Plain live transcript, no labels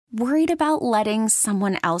Worried about letting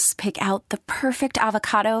someone else pick out the perfect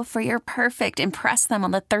avocado for your perfect impress them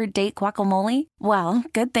on the third date guacamole? Well,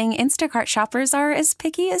 good thing Instacart shoppers are as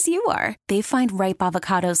picky as you are. They find ripe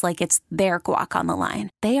avocados like it's their guac on the line.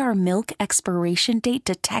 They are milk expiration date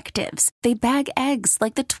detectives. They bag eggs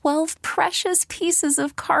like the 12 precious pieces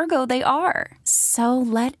of cargo they are. So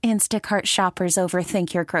let Instacart shoppers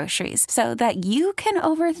overthink your groceries so that you can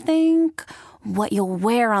overthink what you'll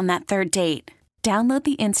wear on that third date. Download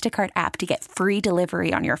the Instacart app to get free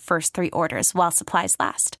delivery on your first 3 orders while supplies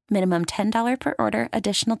last. Minimum $10 per order.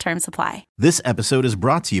 Additional terms apply. This episode is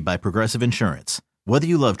brought to you by Progressive Insurance. Whether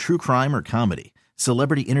you love true crime or comedy,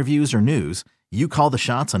 celebrity interviews or news, you call the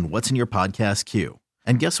shots on what's in your podcast queue.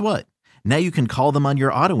 And guess what? Now you can call them on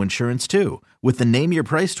your auto insurance too with the Name Your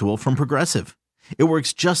Price tool from Progressive. It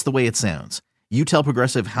works just the way it sounds. You tell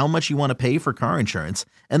Progressive how much you want to pay for car insurance,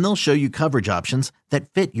 and they'll show you coverage options that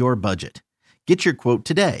fit your budget. Get your quote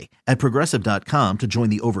today at Progressive.com to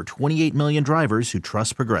join the over 28 million drivers who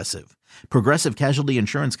trust Progressive. Progressive Casualty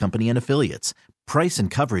Insurance Company and Affiliates. Price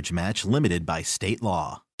and coverage match limited by state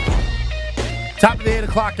law. Top of the 8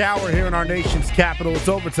 o'clock hour here in our nation's capital. It's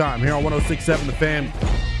overtime here on 106.7 The Fan.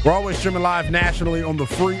 We're always streaming live nationally on the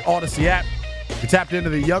free Odyssey app. We tapped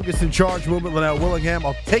into the youngest in charge movement, Lynnell Willingham.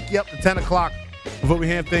 I'll take you up to 10 o'clock before we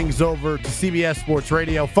hand things over to CBS Sports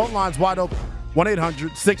Radio. Phone lines wide open,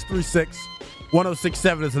 1-800-636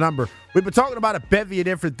 1067 is the number. We've been talking about a bevy of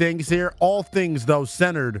different things here, all things, though,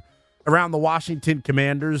 centered around the Washington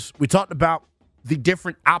Commanders. We talked about the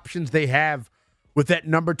different options they have with that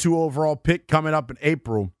number 2 overall pick coming up in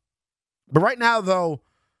April. But right now, though,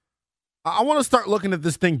 I want to start looking at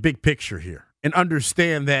this thing big picture here and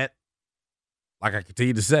understand that, like I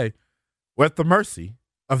continue to say, we're at the mercy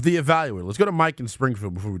of the evaluator. Let's go to Mike in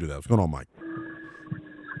Springfield before we do that. What's going on, Mike?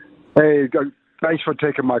 Hey, thanks for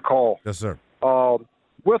taking my call. Yes, sir.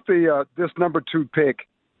 With the this number 2 pick,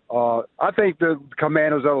 I think the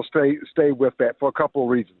Commanders will stay with that for a couple of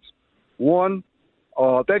reasons. One,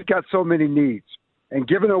 they've got so many needs, and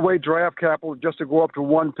giving away draft capital just to go up to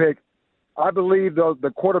 1 pick, I believe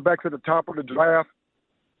the quarterbacks at the top of the draft.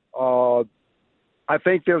 I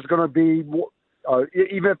think there's going to be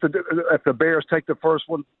even if the Bears take the first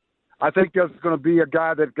one, I think there's going to be a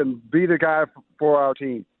guy that can be the guy for our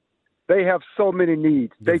team. They have so many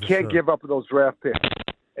needs. They can't give up those draft picks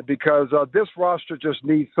because this roster just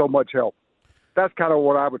needs so much help. That's kind of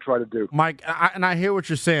what I would try to do. Mike, I hear what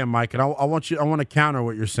you're saying, Mike, and I want to counter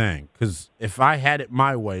what you're saying, because if I had it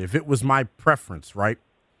my way, if it was my preference, right,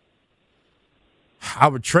 I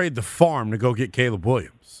would trade the farm to go get Caleb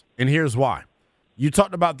Williams. And here's why. You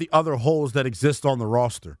talked about the other holes that exist on the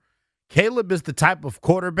roster. Caleb is the type of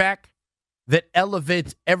quarterback that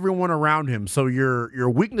elevates everyone around him. So your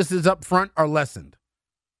weaknesses up front are lessened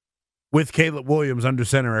with Caleb Williams under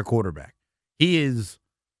center at quarterback. He is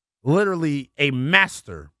literally a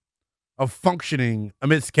master of functioning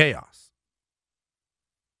amidst chaos.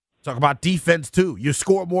 Talk about defense, too. You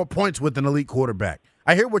score more points with an elite quarterback.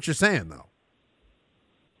 I hear what you're saying, though.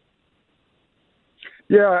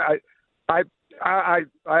 Yeah, I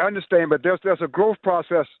understand, but there's a growth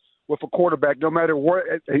process with a quarterback, no matter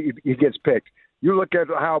where he gets picked. You look at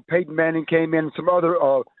how Peyton Manning came in, some other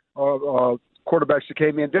quarterbacks that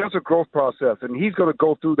came in. There's a growth process, and he's going to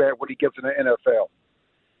go through that when he gets in the NFL.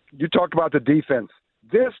 You talked about the defense.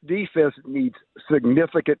 This defense needs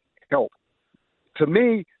significant help. To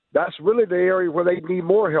me, that's really the area where they need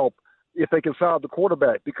more help if they can solve the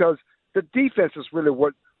quarterback, because the defense is really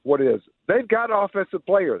what is. They've got offensive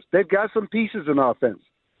players. They've got some pieces in offense,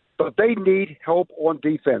 but they need help on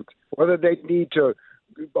defense, whether they need to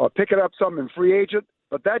pick it up some in free agent,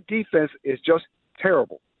 but that defense is just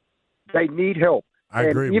terrible. They need help. I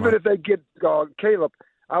agree, even Mike. if they get Caleb,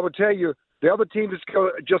 I would tell you the other team is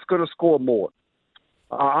just going to score more.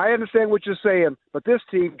 I understand what you're saying, but this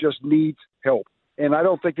team just needs help, and I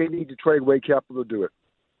don't think they need to trade away capital to do it.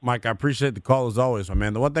 Mike, I appreciate the call as always, my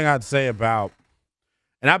man. The one thing I'd say about,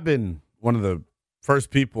 and I've been one of the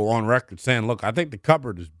first people on record saying, look, I think the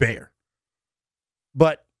cupboard is bare.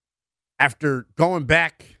 But after going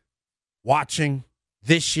back, watching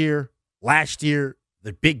this year, last year,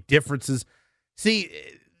 the big differences, see,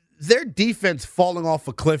 their defense falling off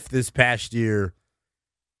a cliff this past year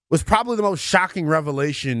was probably the most shocking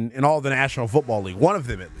revelation in all the National Football League, one of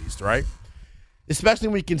them at least, right? Especially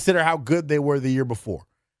when you consider how good they were the year before.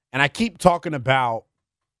 And I keep talking about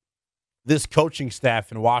this coaching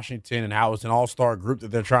staff in Washington and how it's an all-star group that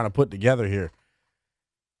they're trying to put together here.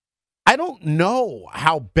 I don't know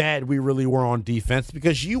how bad we really were on defense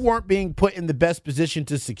because you weren't being put in the best position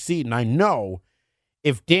to succeed. And I know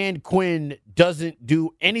if Dan Quinn doesn't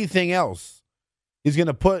do anything else He's going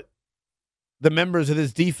to put the members of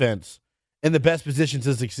this defense in the best position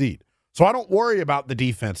to succeed. So I don't worry about the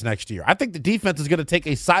defense next year. I think the defense is going to take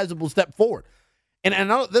a sizable step forward. And I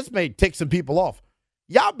know this may tick some people off.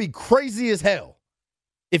 Y'all be crazy as hell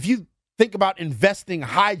if you think about investing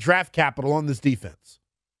high draft capital on this defense.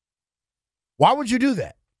 Why would you do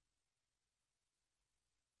that?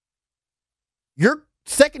 Your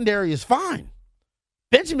secondary is fine.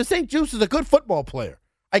 Benjamin St. Juste is a good football player.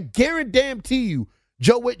 I guarantee you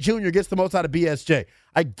Joe Witt Jr. gets the most out of BSJ.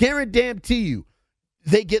 I guarantee you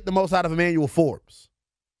they get the most out of Emmanuel Forbes.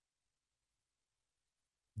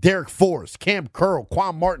 Derek Forrest, Cam Curl,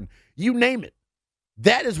 Quan Martin, you name it.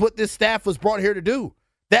 That is what this staff was brought here to do.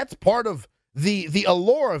 That's part of the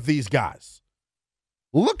allure of these guys.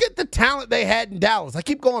 Look at the talent they had in Dallas. I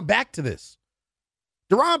keep going back to this.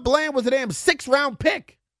 Deron Bland was a damn 6th-round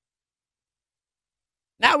pick.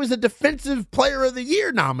 Now he's a Defensive Player of the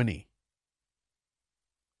Year nominee.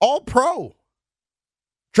 All-Pro.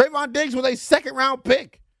 Trayvon Diggs was a 2nd-round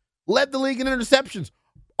pick. Led the league in interceptions.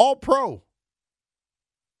 All-Pro.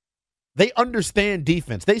 They understand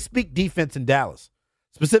defense. They speak defense in Dallas.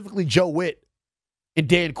 Specifically Joe Witt and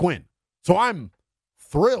Dan Quinn. So I'm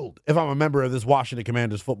thrilled if I'm a member of this Washington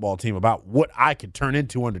Commanders football team about what I could turn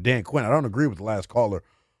into under Dan Quinn. I don't agree with the last caller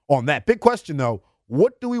on that. Big question, though.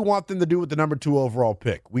 What do we want them to do with the number 2 overall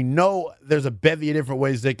pick? We know there's a bevy of different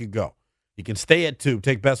ways they could go. You can stay at 2,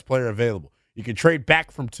 take best player available. You can trade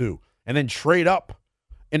back from 2 and then trade up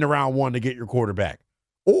into round 1 to get your quarterback.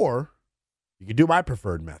 Or you could do my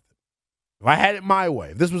preferred method. If I had it my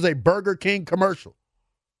way, if this was a Burger King commercial,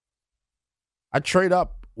 I'd trade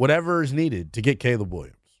up whatever is needed to get Caleb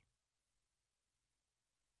Williams.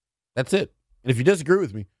 That's it. And if you disagree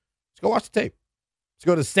with me, let's go watch the tape. Let's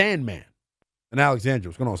go to Sandman in Alexandria.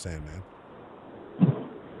 What's going on, Sandman?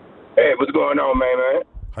 Hey, what's going on, man?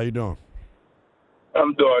 How you doing?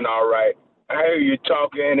 I'm doing all right. I hear you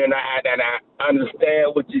talking, and I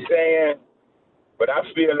understand what you're saying, but I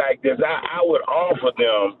feel like this. I would offer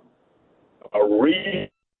them a real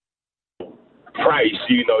price,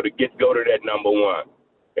 to go to that number 1.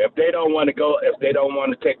 If they don't want to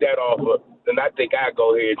take that offer, then I think I'll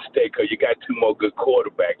go ahead and stay because you got 2 more good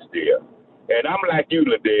quarterbacks there. And I'm like you,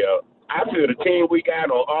 Liddell. I feel the team we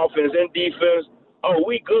got on offense and defense,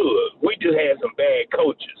 we good. We just had some bad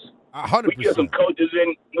coaches. 100%. We get some coaches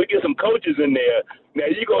in there. Now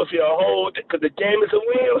you're gonna see a whole because the Jameson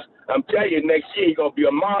Williams. I'm telling you, next year he's gonna be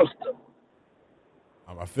a monster.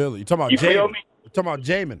 I feel it. You talking about Jamin? You're talking about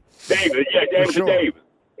Jamin? David, yeah, Jameson David.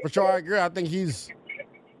 For sure, I agree. I think he's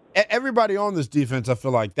everybody on this defense. I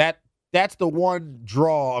feel like that's the one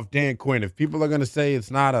draw of Dan Quinn. If people are gonna say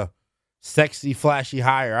it's not a sexy, flashy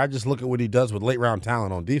hire, I just look at what he does with late round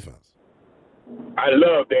talent on defense. I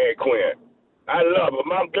love Dan Quinn. I love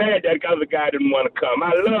him. I'm glad that other guy didn't want to come.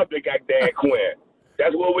 I love they got Dan Quinn.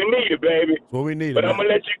 That's what we needed, baby. That's what we needed. But I'm going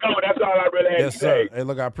to let you go. That's all I really had to say. Yes, sir. Hey,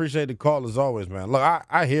 look, I appreciate the call as always, man. Look,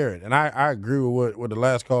 I hear it, and I agree with what the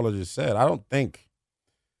last caller just said. I don't think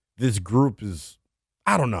this group is –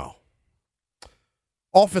 I don't know.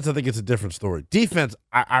 Offense, I think it's a different story. Defense,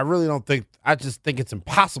 I really don't think – I just think it's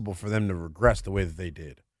impossible for them to regress the way that they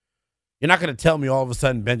did. You're not going to tell me all of a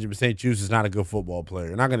sudden Benjamin St. Juste is not a good football player.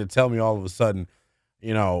 You're not going to tell me all of a sudden,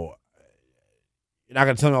 you're not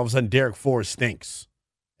going to tell me all of a sudden Derek Forrest stinks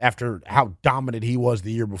after how dominant he was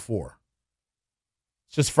the year before.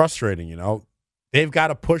 It's just frustrating, They've got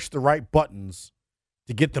to push the right buttons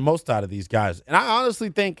to get the most out of these guys. And I honestly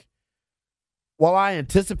think, while I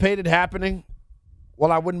anticipate it happening,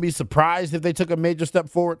 while I wouldn't be surprised if they took a major step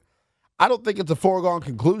forward, I don't think it's a foregone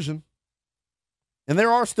conclusion. And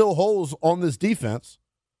there are still holes on this defense.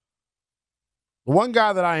 The one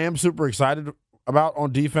guy that I am super excited about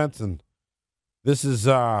on defense, and this is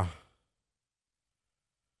kind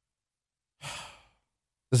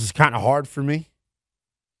of hard for me.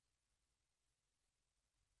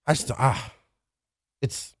 It's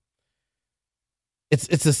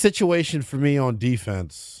a situation for me on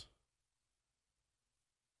defense.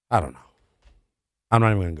 I don't know. I'm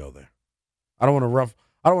not even going to go there. I don't want to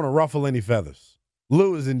ruffle any feathers.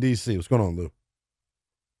 Lou is in D.C. What's going on, Lou?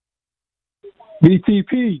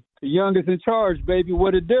 BTP, the youngest in charge, baby.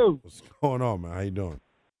 What it do? What's going on, man? How you doing?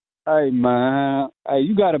 Hey, man. Hey,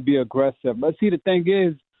 you got to be aggressive. But see, the thing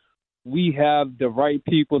is, we have the right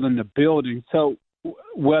people in the building. So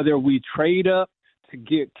whether we trade up to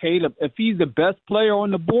get Caleb, if he's the best player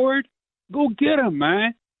on the board, go get him,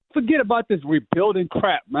 man. Forget about this rebuilding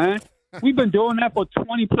crap, man. We've been doing that for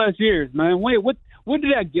 20-plus years, man. Wait, what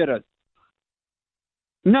did that get us?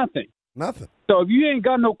 Nothing. So if you ain't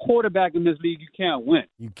got no quarterback in this league, you can't win.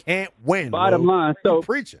 You can't win. Bottom line. So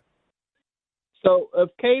preaching. So if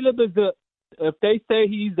they say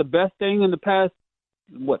he's the best thing in the past,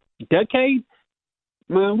 decade,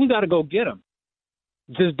 man, we got to go get him.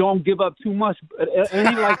 Just don't give up too much. And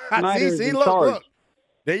he like Snyder's in charge.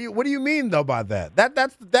 Look. What do you mean though by that?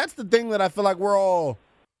 That's the thing that I feel like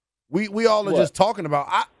we all are just talking about.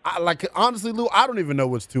 I like honestly, Lou, I don't even know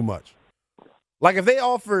what's too much. Like if they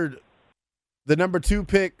offered the number 2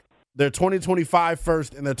 pick, their 2025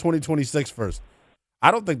 first, and their 2026 first,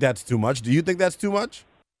 I don't think that's too much. Do you think that's too much?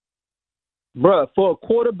 Bruh, for a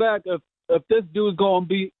quarterback, if this dude's going to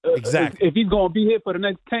be exactly, if he's going to be here for the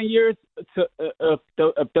next 10 years,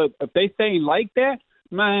 if they say like that,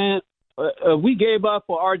 man, we gave up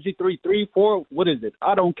for RG3, 3, 4. What is it?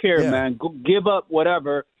 I don't care, man. Go, give up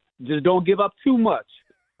whatever. Just don't give up too much,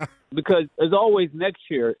 because there's always next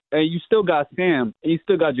year, and you still got Sam, and you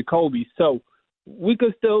still got Jacoby, so we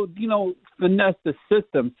could still, finesse the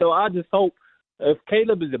system. So I just hope if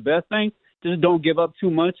Caleb is the best thing, just don't give up too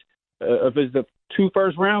much. If it's the 2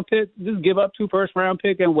 first-round picks, just give up 2 first-round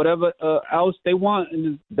picks and whatever else they want,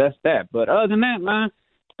 and that's that. But other than that, man,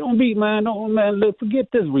 forget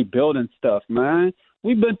this rebuilding stuff, man.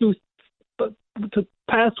 We've been through the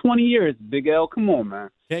past 20 years, Big L. Come on, man.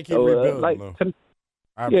 Can't keep rebuilding, though.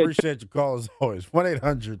 I appreciate your call as always.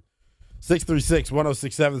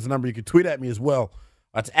 1-800-636-1067 is the number. You can tweet at me as well.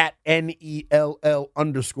 That's at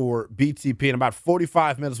NELL_BTP. In about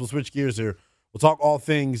 45 minutes, we'll switch gears here. We'll talk all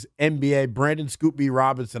things NBA. Brandon Scoop B.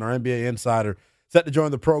 Robinson, our NBA insider, set to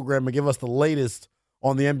join the program and give us the latest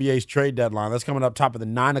on the NBA's trade deadline. That's coming up top of the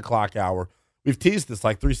 9 o'clock hour. We've teased this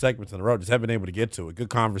like 3 segments in a row. Just haven't been able to get to it. Good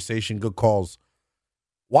conversation, good calls.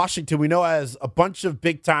 Washington, we know, has a bunch of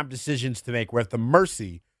big-time decisions to make. We're at the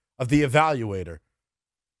mercy of the evaluator.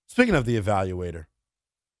 Speaking of the evaluator,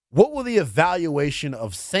 what will the evaluation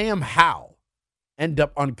of Sam Howell end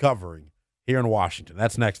up uncovering here in Washington?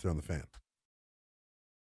 That's next here on The Fan.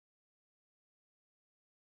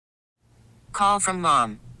 Call from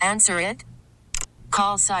mom. Answer it.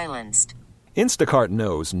 Call silenced. Instacart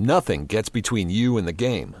knows nothing gets between you and the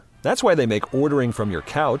game. That's why they make ordering from your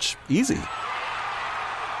couch easy.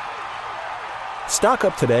 Stock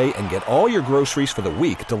up today and get all your groceries for the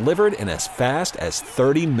week delivered in as fast as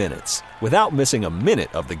 30 minutes without missing a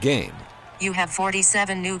minute of the game. You have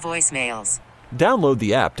 47 new voicemails. Download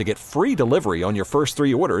the app to get free delivery on your first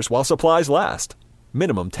 3 orders while supplies last.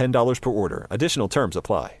 Minimum $10 per order. Additional terms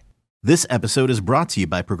apply. This episode is brought to you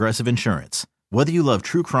by Progressive Insurance. Whether you love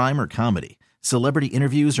true crime or comedy, celebrity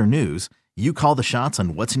interviews or news, you call the shots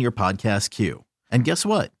on what's in your podcast queue. And guess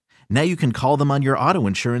what? Now you can call them on your auto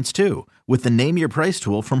insurance too with the Name Your Price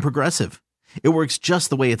tool from Progressive. It works just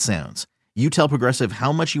the way it sounds. You tell Progressive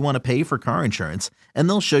how much you want to pay for car insurance, and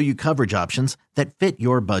they'll show you coverage options that fit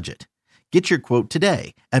your budget. Get your quote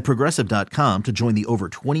today at Progressive.com to join the over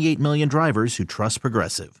 28 million drivers who trust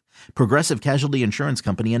Progressive. Progressive Casualty Insurance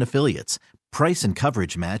Company and Affiliates. Price and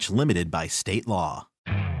coverage match limited by state law.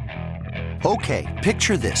 Okay,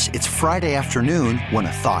 picture this. It's Friday afternoon when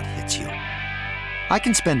a thought hits you. I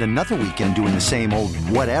can spend another weekend doing the same old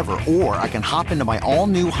whatever, or I can hop into my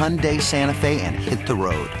all-new Hyundai Santa Fe and hit the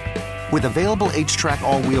road. With available H-Track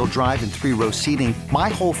all-wheel drive and 3-row seating, my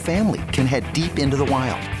whole family can head deep into the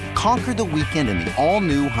wild. Conquer the weekend in the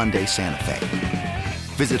all-new Hyundai Santa Fe.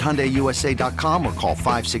 Visit HyundaiUSA.com or call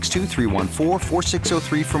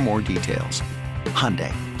 562-314-4603 for more details.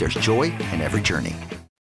 Hyundai, there's joy in every journey.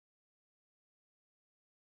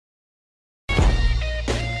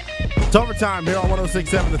 It's overtime here on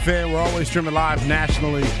 106.7 The Fan. We're always streaming live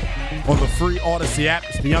nationally on the free Odyssey app.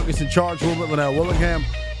 It's the youngest in charge movement, Lynnell Willingham,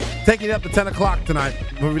 taking it up to 10 o'clock tonight.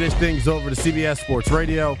 Moving this things over to CBS Sports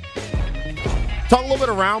Radio. Talk a little bit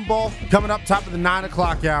of round ball coming up top of the 9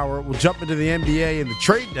 o'clock hour. We'll jump into the NBA and the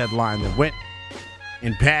trade deadline that went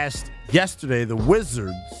and passed yesterday. The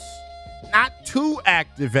Wizards, not too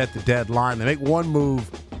active at the deadline. They make one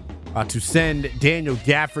move to send Daniel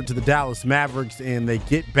Gafford to the Dallas Mavericks, and they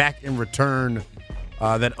get back in return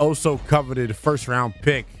that also coveted first-round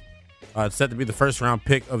pick. It's set to be the first-round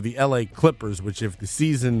pick of the L.A. Clippers, which if the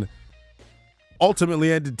season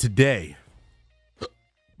ultimately ended today,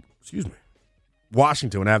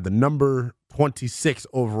 Washington would have the number 26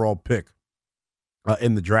 overall pick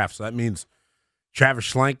in the draft. So that means Travis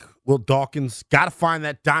Schlenk, Will Dawkins, got to find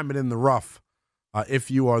that diamond in the rough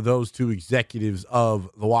if you are those two executives of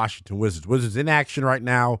the Washington Wizards. Wizards in action right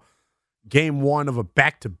now. Game 1 of a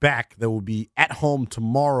back-to-back that will be at home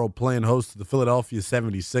tomorrow, playing host to the Philadelphia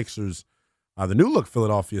 76ers. The new-look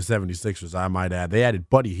Philadelphia 76ers, I might add. They added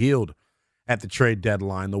Buddy Hield at the trade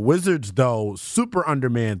deadline. The Wizards, though, super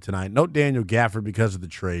undermanned tonight. No Daniel Gafford because of the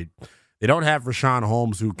trade. They don't have Rashawn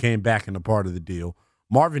Holmes, who came back in a part of the deal.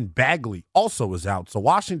 Marvin Bagley also is out. So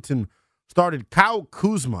Washington started Kyle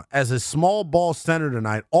Kuzma as a small ball center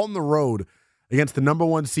tonight on the road against the number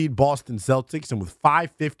 1 seed Boston Celtics. And with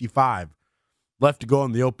 5:55 left to go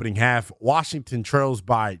in the opening half, Washington trails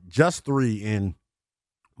by just 3. And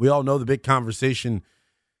we all know the big conversation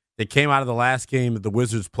that came out of the last game that the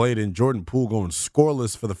Wizards played in. Jordan Poole going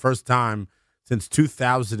scoreless for the first time since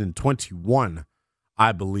 2021,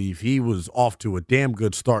 I believe. He was off to a damn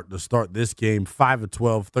good start to start this game. 5 of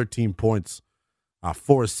 12, 13 points,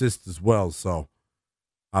 4 assists as well. So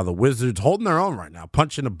the Wizards holding their own right now,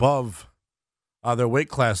 punching above their weight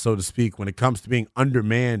class, so to speak, when it comes to being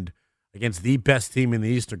undermanned against the best team in the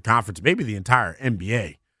Eastern Conference, maybe the entire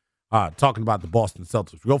NBA. Talking about the Boston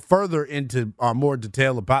Celtics. We'll go further into more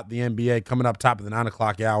detail about the NBA coming up top of the 9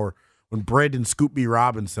 o'clock hour when Brandon Scoop B.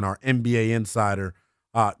 Robinson, our NBA insider,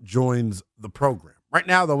 joins the program. Right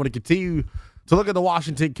now, though, I want to continue to look at the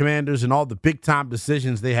Washington Commanders and all the big-time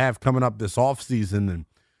decisions they have coming up this offseason. And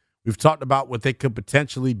we've talked about what they could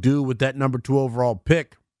potentially do with that number 2 overall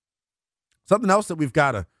pick. Something else that we've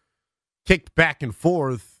got to kick back and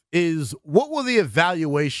forth is, what will the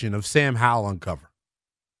evaluation of Sam Howell uncover?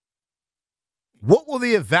 What will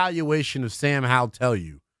the evaluation of Sam Howell tell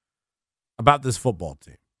you about this football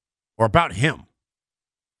team, or about him,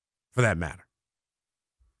 for that matter?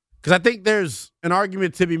 Because I think there's an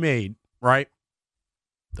argument to be made, right,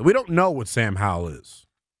 that we don't know what Sam Howell is.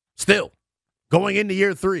 Still, going into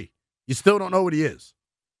year 3, you still don't know what he is.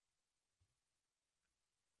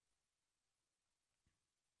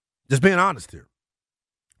 Just being honest here,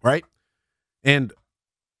 right? And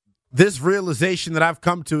this realization that I've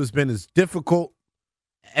come to has been as difficult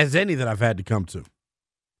as any that I've had to come to,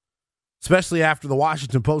 especially after the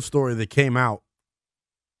Washington Post story that came out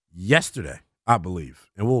yesterday, I believe.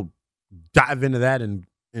 And we'll dive into that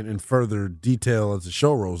in further detail as the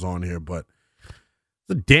show rolls on here. But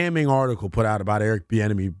it's a damning article put out about Eric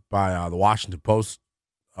Bieniemy by the Washington Post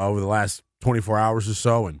over the last 24 hours or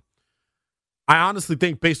so. And I honestly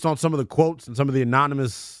think, based on some of the quotes and some of the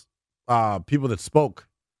anonymous people that spoke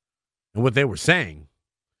and what they were saying,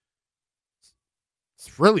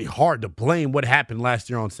 it's really hard to blame what happened last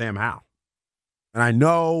year on Sam Howell. And I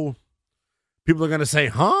know people are going to say,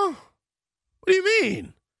 huh? What do you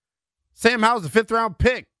mean? Sam Howell's a 5th-round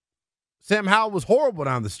pick. Sam Howell was horrible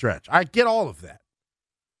down the stretch. I get all of that.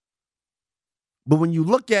 But when you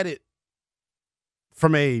look at it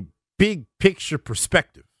from a big picture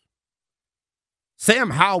perspective,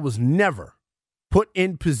 Sam Howell was never put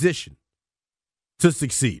in position to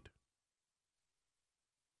succeed.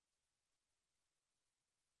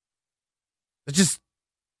 It just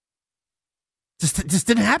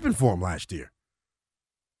didn't happen for him last year.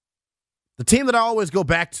 The team that I always go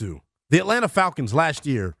back to, the Atlanta Falcons last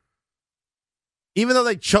year, even though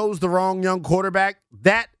they chose the wrong young quarterback,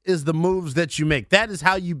 that is the moves that you make. That is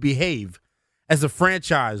how you behave as a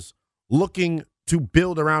franchise looking to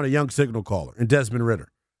build around a young signal caller in Desmond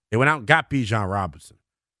Ridder. They went out and got Bijan Robinson.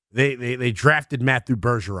 They drafted Matthew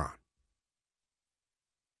Bergeron.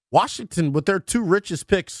 Washington, with their 2 richest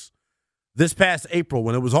picks this past April,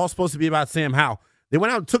 when it was all supposed to be about Sam Howell, they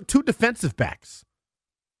went out and took 2 defensive backs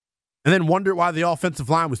and then wondered why the offensive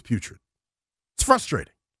line was putrid. It's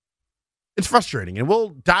frustrating. It's frustrating. And we'll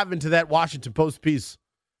dive into that Washington Post piece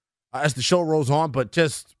as the show rolls on, but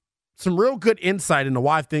just some real good insight into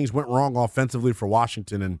why things went wrong offensively for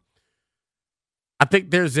Washington. And I think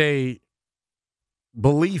there's a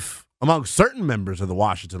belief among certain members of the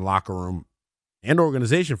Washington locker room and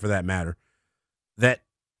organization, for that matter, that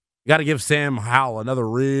you got to give Sam Howell another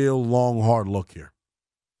real long, hard look here.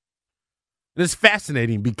 And it's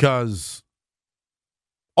fascinating because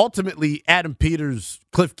ultimately Adam Peters,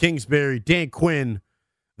 Cliff Kingsbury, Dan Quinn,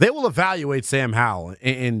 they will evaluate Sam Howell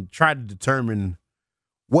and try to determine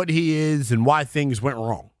what he is and why things went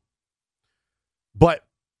wrong. But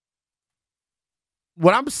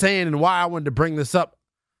what I'm saying and why I wanted to bring this up,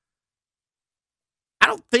 I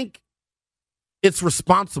don't think it's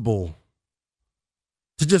responsible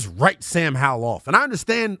to just write Sam Howell off. And I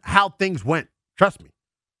understand how things went. Trust me.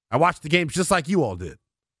 I watched the games just like you all did.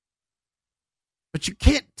 But you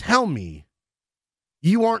can't tell me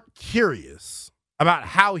you aren't curious about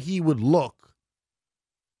how he would look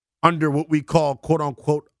under what we call,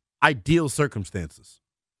 quote-unquote, ideal circumstances.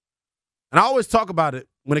 And I always talk about it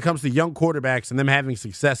when it comes to young quarterbacks and them having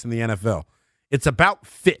success in the NFL. It's about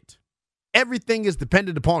fit. Everything is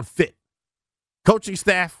dependent upon fit. Coaching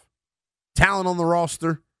staff, talent on the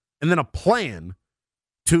roster, and then a plan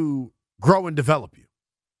to grow and develop you.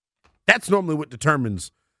 That's normally what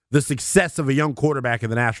determines the success of a young quarterback in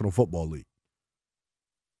the National Football League.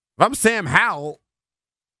 If I'm Sam Howell,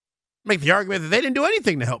 Make the argument that they didn't do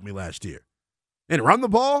anything to help me last year. They didn't run the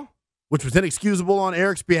ball, which was inexcusable on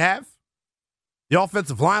Eric's behalf. The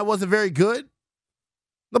offensive line wasn't very good.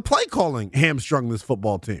 The play calling hamstrung this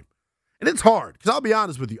football team. And it's hard, because I'll be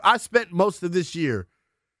honest with you. I spent most of this year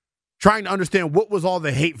trying to understand what was all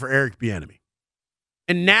the hate for Eric Bieniemy.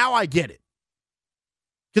 And now I get it.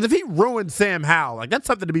 Because if he ruined Sam Howell, like, that's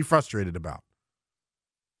something to be frustrated about.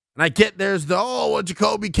 And I get there's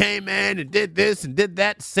Jacoby came in and did this and did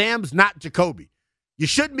that. Sam's not Jacoby. You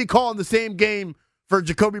shouldn't be calling the same game for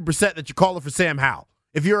Jacoby Brissett that you call it for Sam Howell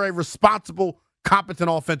if you're a responsible, competent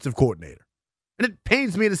offensive coordinator. And it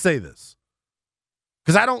pains me to say this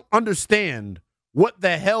because I don't understand what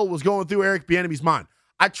the hell was going through Eric Bieniemy's mind.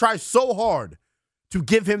 I try so hard to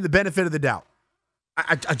give him the benefit of the doubt.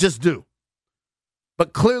 I just do.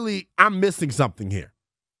 But clearly, I'm missing something here.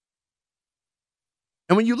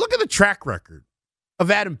 And when you look at the track record of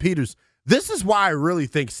Adam Peters, this is why I really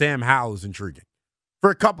think Sam Howell is intriguing for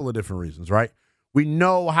a couple of different reasons, right? We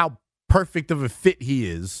know how perfect of a fit he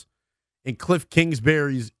is in Cliff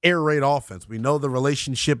Kingsbury's air raid offense. We know the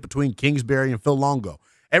relationship between Kingsbury and Phil Longo.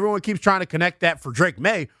 Everyone keeps trying to connect that for Drake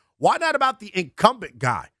May. Why not about the incumbent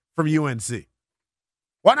guy from UNC?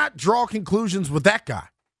 Why not draw conclusions with that guy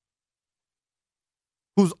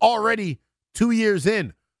who's already 2 years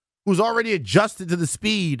in, who's already adjusted to the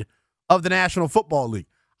speed of the National Football League?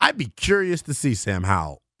 I'd be curious to see Sam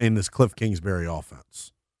Howell in this Cliff Kingsbury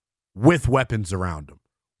offense with weapons around him,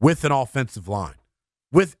 with an offensive line,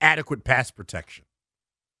 with adequate pass protection.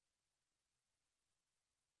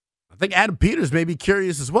 I think Adam Peters may be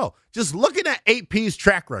curious as well. Just looking at AP's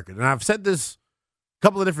track record, and I've said this a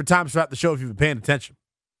couple of different times throughout the show if you've been paying attention.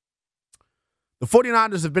 The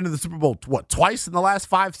 49ers have been to the Super Bowl, twice in the last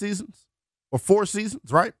 5 seasons? Or 4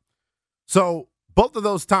 seasons, right? So both of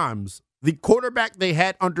those times, the quarterback they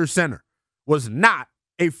had under center was not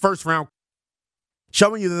a first-round,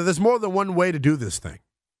 showing you that there's more than one way to do this thing.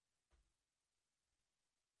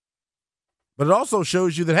 But it also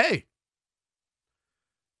shows you that, hey,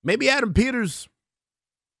 maybe Adam Peters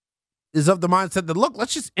is of the mindset that, look,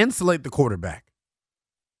 let's just insulate the quarterback.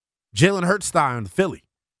 Jalen Hurts style in Philly.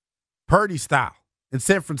 Purdy style in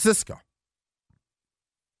San Francisco.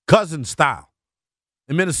 Cousins style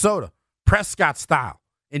in Minnesota. Prescott style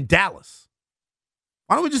in Dallas.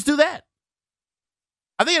 Why don't we just do that?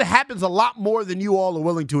 I think it happens a lot more than you all are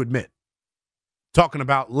willing to admit. Talking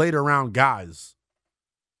about later round guys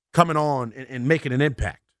coming on and making an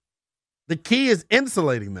impact. The key is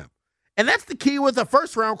insulating them. And that's the key with a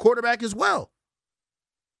first-round quarterback as well.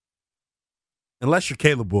 Unless you're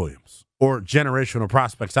Caleb Williams or generational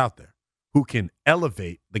prospects out there who can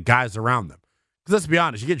elevate the guys around them. Because let's be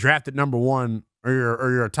honest, you get drafted number 1 or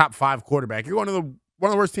you're a top 5 quarterback, you're one of the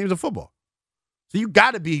worst teams in football. So you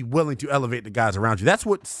got to be willing to elevate the guys around you. That's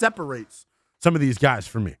what separates some of these guys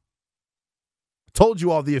from me. I told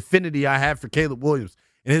you all the affinity I have for Caleb Williams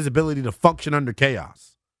and his ability to function under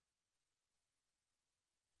chaos.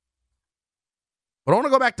 But I want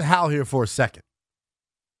to go back to Hal here for a second.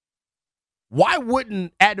 Why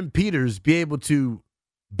wouldn't Adam Peters be able to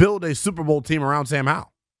build a Super Bowl team around Sam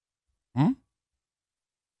Howell?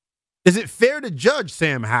 Is it fair to judge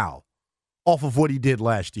Sam Howell off of what he did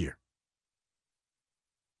last year?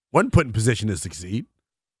 Wasn't put in position to succeed.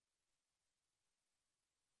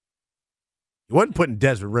 He wasn't put in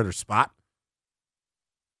Desmond Ritter's spot.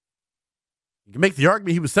 You can make the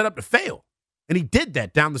argument he was set up to fail, and he did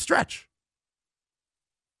that down the stretch.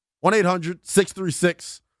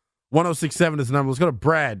 1-800-636-1067 is the number. Let's go to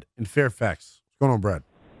Brad in Fairfax. What's going on, Brad?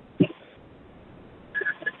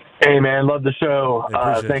 Hey, man, love the show.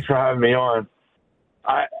 Hey, thanks for having me on.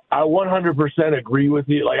 I 100% agree with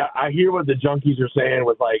you. Like, I hear what the junkies are saying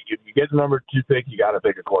with, like, if you get the number 2 pick, you got to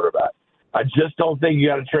pick a quarterback. I just don't think you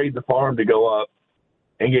got to trade the farm to go up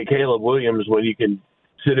and get Caleb Williams when you can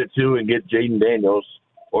sit at 2 and get Jaden Daniels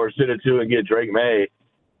or sit at 2 and get Drake May.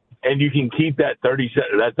 And you can keep that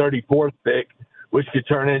 34th pick, which could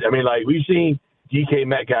turn in. I mean, like, we've seen DK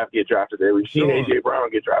Metcalf get drafted there. We've seen A.J.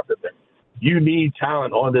 Brown get drafted there. You need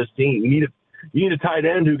talent on this team. You need a tight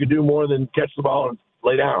end who can do more than catch the ball and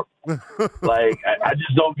lay down. Like, I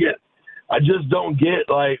just don't get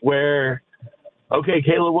like where, okay,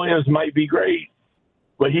 Caleb Williams might be great,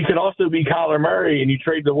 but he could also be Kyler Murray, and you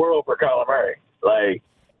trade the world for Kyler Murray. Like,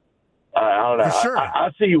 I don't know. Sure. I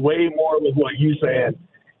see way more with what you're saying.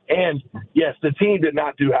 And, yes, the team did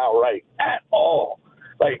not do Howell right at all.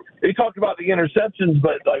 Like, they talked about the interceptions,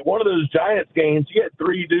 but, like, one of those Giants games, he had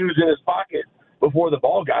 3 dudes in his pocket before the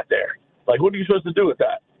ball got there. Like, what are you supposed to do with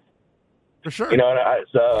that? For sure. You know, I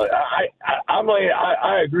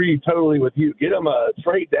agree totally with you. Get him a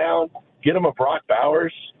trade down, get him a Brock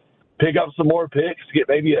Bowers, pick up some more picks, get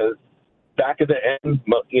maybe a back at the end,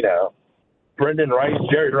 Brendan Rice,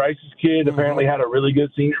 Jerry Rice's kid, apparently had a really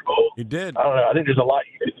good Senior Bowl. He did. I don't know. I think there's a lot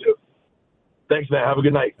you can do. Thanks, man. Have a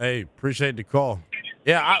good night. Hey, appreciate the call.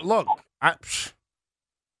 Yeah,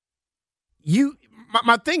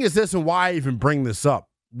 my thing is this, and why I even bring this up.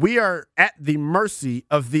 We are at the mercy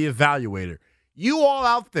of the evaluator. You all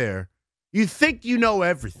out there, you think you know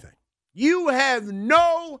everything. You have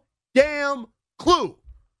no damn clue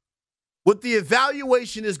what the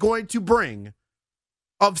evaluation is going to bring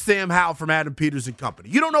of Sam Howell from Adam Peters and company.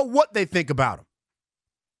 You don't know what they think about him.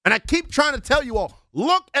 And I keep trying to tell you all,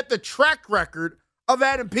 look at the track record of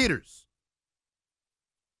Adam Peters.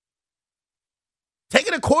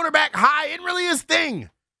 Taking a quarterback high isn't really his thing.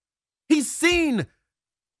 He's seen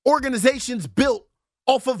organizations built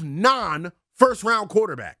off of non-first-round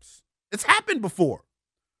quarterbacks. It's happened before.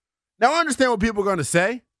 Now, I understand what people are going to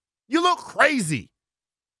say. You look crazy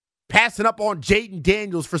passing up on Jaden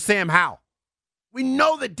Daniels for Sam Howell. We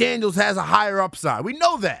know that Daniels has a higher upside. We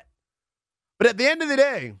know that. But at the end of the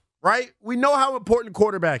day, right, we know how important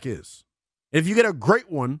quarterback is. If you get a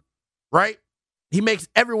great one, right, he makes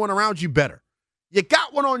everyone around you better. You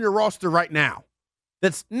got one on your roster right now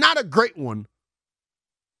that's not a great one,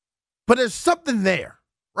 but there's something there,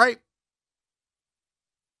 right?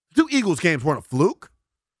 2 Eagles games weren't a fluke.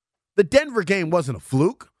 The Denver game wasn't a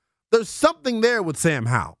fluke. There's something there with Sam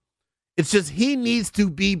Howell. It's just he needs to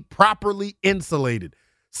be properly insulated.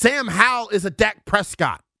 Sam Howell is a Dak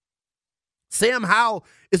Prescott. Sam Howell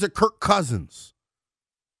is a Kirk Cousins.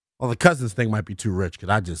 Well, the Cousins thing might be too rich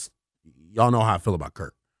because y'all know how I feel about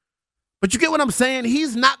Kirk. But you get what I'm saying?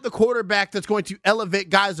 He's not the quarterback that's going to elevate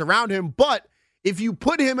guys around him, but if you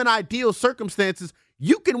put him in ideal circumstances,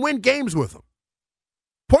 you can win games with him.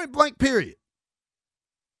 Point blank, period.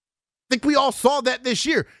 I think we all saw that this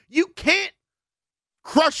year. You can't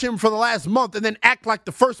crush him for the last month and then act like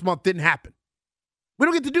the first month didn't happen. We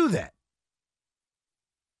don't get to do that.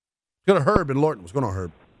 Let's go to Herb in Lorton. What's going on,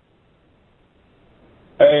 Herb?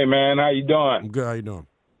 Hey, man. How you doing? I'm good. How you doing?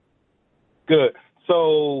 Good.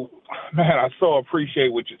 So, man, I so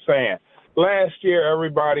appreciate what you're saying. Last year,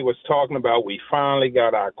 everybody was talking about we finally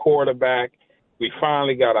got our quarterback. We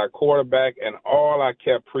finally got our quarterback, and all I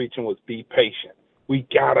kept preaching was be patient. We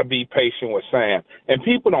got to be patient with Sam. And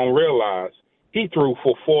people don't realize he threw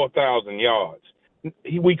for 4,000 yards.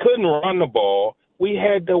 We couldn't run the ball. We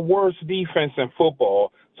had the worst defense in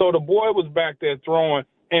football. So the boy was back there throwing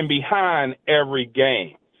and behind every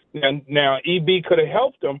game. Now EB could have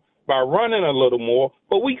helped him by running a little more,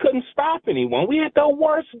 but we couldn't stop anyone. We had the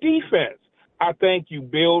worst defense. I think you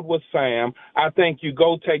build with Sam. I think you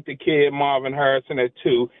go take the kid Marvin Harrison at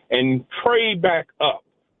 2 and trade back up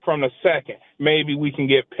from the second. Maybe we can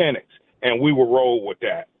get Penix, and we will roll with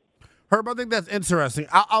that. Herb, I think that's interesting.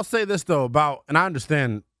 I'll say this, though, and I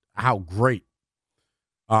understand how great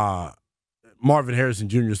Marvin Harrison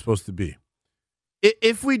Jr. is supposed to be.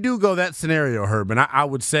 If we do go that scenario, Herb, and I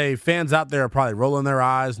would say fans out there are probably rolling their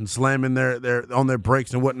eyes and slamming on their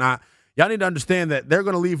brakes and whatnot, y'all need to understand that they're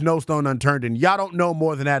going to leave no stone unturned, and y'all don't know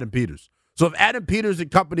more than Adam Peters. So if Adam Peters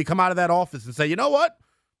and company come out of that office and say, you know what,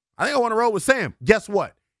 I think I want to roll with Sam, guess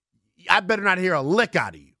what? I better not hear a lick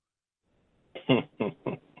out of you.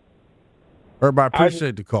 Herb, I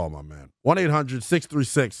appreciate the call, my man.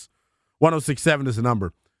 1-800-636-1067 is the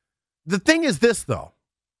number. The thing is this, though.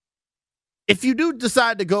 If you do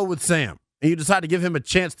decide to go with Sam and you decide to give him a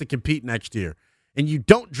chance to compete next year and you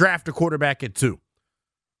don't draft a quarterback at 2,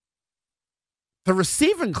 the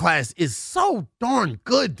receiving class is so darn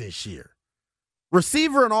good this year.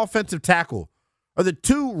 Receiver and offensive tackle are the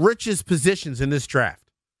 2 richest positions in this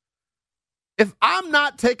draft. If I'm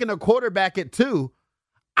not taking a quarterback at 2,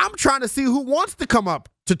 I'm trying to see who wants to come up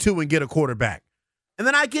to 2 and get a quarterback. And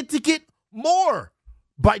then I get to get more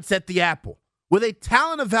bites at the apple. With a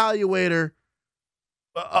talent evaluator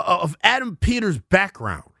of Adam Peters'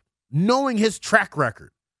 background, knowing his track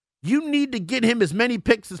record, you need to get him as many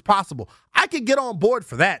picks as possible. I could get on board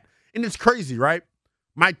for that. And it's crazy, right?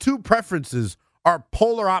 My 2 preferences are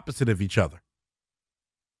polar opposite of each other.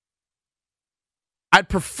 I'd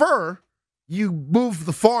prefer you move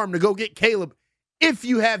the farm to go get Caleb if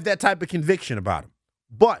you have that type of conviction about him.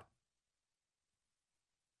 But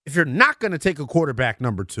if you're not going to take a quarterback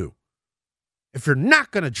number 2, if you're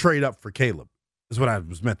not going to trade up for Caleb, is what I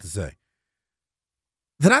was meant to say,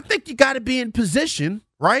 then I think you got to be in position,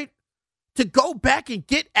 right, to go back and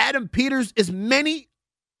get Adam Peters as many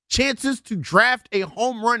chances to draft a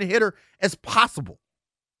home run hitter as possible.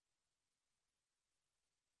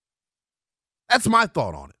 That's my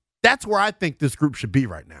thought on it. That's where I think this group should be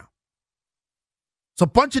right now. It's a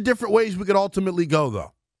bunch of different ways we could ultimately go,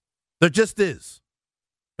 though. There just is.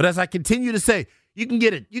 But as I continue to say, you can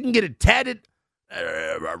get it tatted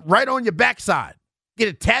right on your backside. Get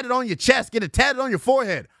it tatted on your chest. Get it tatted on your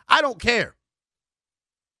forehead. I don't care.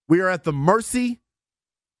 We are at the mercy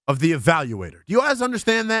of the evaluator. Do you guys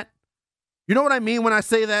understand that? You know what I mean when I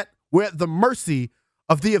say that? We're at the mercy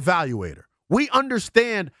of the evaluator. We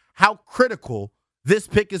understand how critical this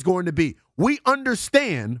pick is going to be. We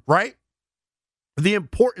understand, right, the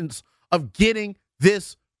importance of getting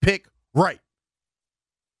this pick right.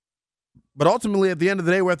 But ultimately, at the end of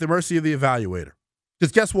the day, we're at the mercy of the evaluator.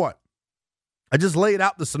 Because guess what? I just laid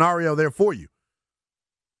out the scenario there for you.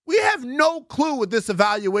 We have no clue what this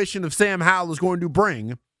evaluation of Sam Howell is going to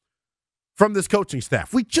bring from this coaching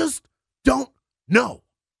staff. We just don't know.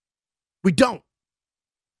 We don't.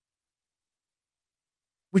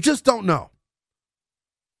 We just don't know.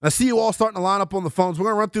 I see you all starting to line up on the phones. We're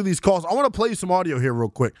going to run through these calls. I want to play you some audio here real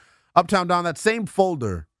quick. Uptown Down, that same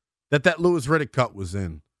folder that Louis Riddick cut was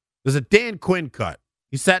in. There's a Dan Quinn cut.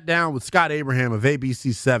 He sat down with Scott Abraham of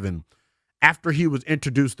ABC7 after he was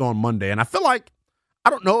introduced on Monday. And I feel like, I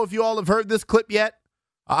don't know if you all have heard this clip yet.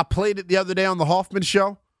 I played it the other day on the Hoffman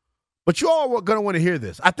Show. But you all are going to want to hear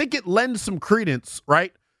this. I think it lends some credence,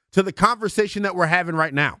 right, to the conversation that we're having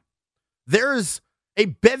right now. There is a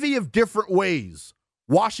bevy of different ways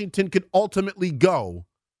Washington could ultimately go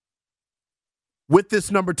with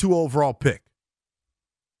this number 2 overall pick.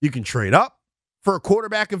 You can trade up for a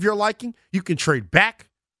quarterback of your liking. You can trade back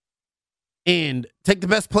and take the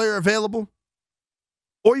best player available.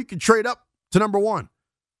 Or you can trade up to number 1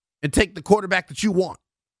 and take the quarterback that you want.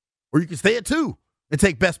 Or you can stay at 2 and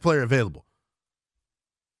take best player available.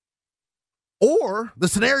 Or the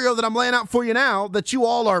scenario that I'm laying out for you now that you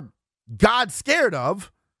all are God scared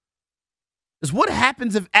of is what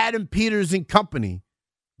happens if Adam Peters and company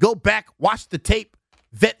go back, watch the tape,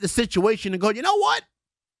 vet the situation, and go, you know what?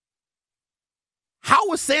 How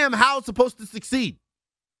was Sam Howell supposed to succeed?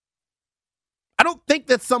 I don't think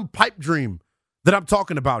that's some pipe dream that I'm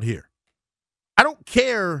talking about here. I don't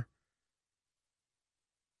care,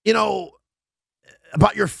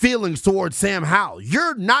 about your feelings towards Sam Howell.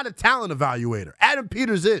 You're not a talent evaluator. Adam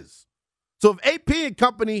Peters is. So if AP and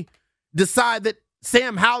company decide that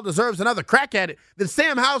Sam Howell deserves another crack at it, then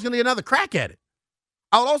Sam Howell's going to get another crack at it.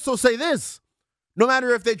 I would also say this. No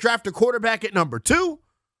matter if they draft a quarterback at number 2,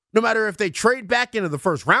 no matter if they trade back into the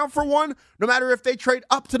first round for one, no matter if they trade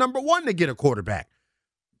up to number 1 to get a quarterback,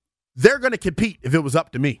 they're going to compete if it was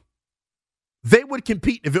up to me. They would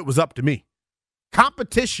compete if it was up to me.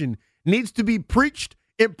 Competition needs to be preached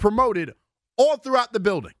and promoted all throughout the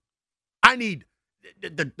building. I need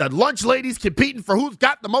the lunch ladies competing for who's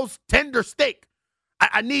got the most tender steak.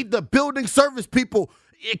 I need the building service people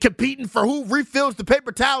competing for who refills the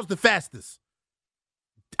paper towels the fastest.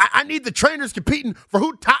 I need the trainers competing for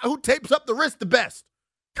who tapes up the wrist the best.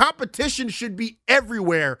 Competition should be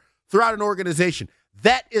everywhere throughout an organization.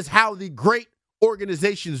 That is how the great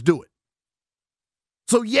organizations do it.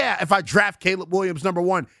 So, yeah, if I draft Caleb Williams number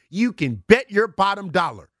 1, you can bet your bottom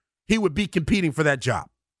dollar he would be competing for that job.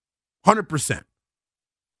 100%.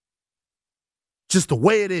 Just the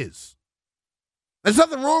way it is. There's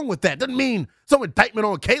nothing wrong with that. Doesn't mean some indictment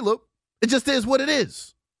on Caleb. It just is what it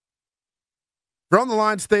is. If you're on the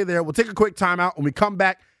line, stay there. We'll take a quick timeout. When we come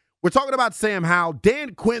back, we're talking about Sam Howell.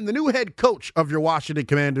 Dan Quinn, the new head coach of your Washington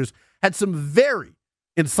Commanders, had some very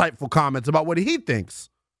insightful comments about what he thinks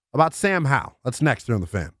about Sam Howell. That's next here on The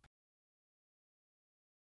Fan.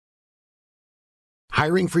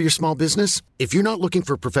 Hiring for your small business? If you're not looking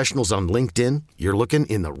for professionals on LinkedIn, you're looking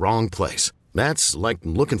in the wrong place. That's like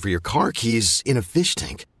looking for your car keys in a fish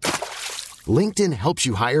tank. LinkedIn helps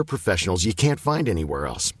you hire professionals you can't find anywhere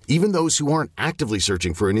else, even those who aren't actively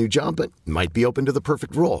searching for a new job but might be open to the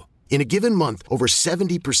perfect role. In a given month, over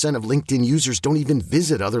 70% of LinkedIn users don't even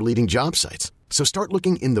visit other leading job sites. So start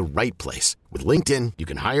looking in the right place. With LinkedIn, you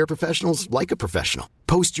can hire professionals like a professional.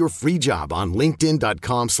 Post your free job on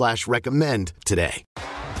linkedin.com/recommend today.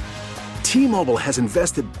 T-Mobile has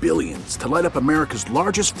invested billions to light up America's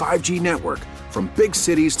largest 5G network, from big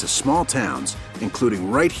cities to small towns, including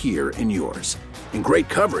right here in yours. And great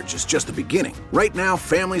coverage is just the beginning. Right now,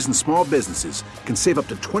 families and small businesses can save up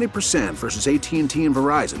to 20% versus AT&T and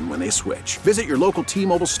Verizon when they switch. Visit your local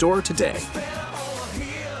T-Mobile store today.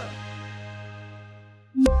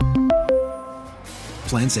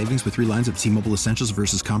 Plan savings with 3 lines of T-Mobile Essentials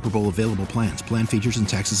versus comparable available plans. Plan features and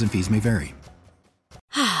taxes and fees may vary.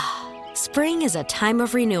 Spring is a time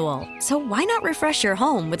of renewal, so why not refresh your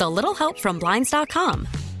home with a little help from Blinds.com?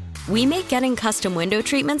 We make getting custom window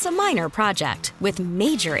treatments a minor project with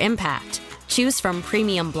major impact. Choose from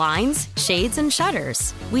premium blinds, shades, and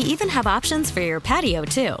shutters. We even have options for your patio,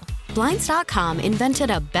 too. Blinds.com invented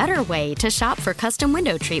a better way to shop for custom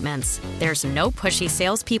window treatments. There's no pushy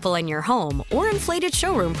salespeople in your home or inflated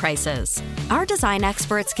showroom prices. Our design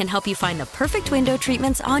experts can help you find the perfect window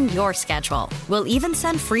treatments on your schedule. We'll even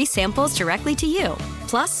send free samples directly to you.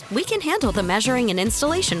 Plus, we can handle the measuring and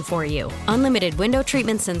installation for you. Unlimited window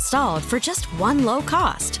treatments installed for just one low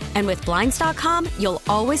cost. And with Blinds.com, you'll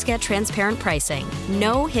always get transparent pricing.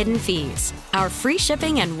 No hidden fees. Our free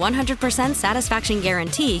shipping and 100% satisfaction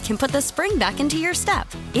guarantee can put the spring back into your step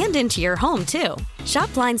and into your home, too.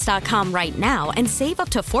 Shop Blinds.com right now and save up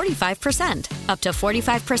to 45%. Up to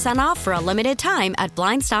 45% off for a limited time at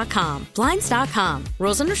Blinds.com. Blinds.com.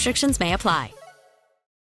 Rules and restrictions may apply.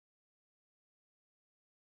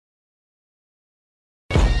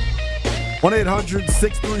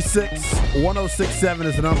 1-800-636-1067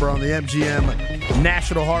 is the number on the MGM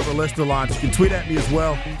National Harbor Lister line. You can tweet at me as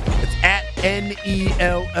well. It's at NELL_BTP.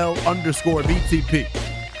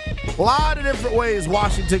 A lot of different ways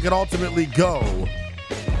Washington could ultimately go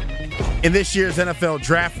in this year's NFL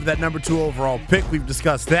draft for that number 2 overall pick. We've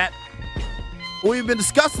discussed that. What we've been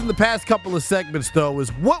discussing the past couple of segments, though, is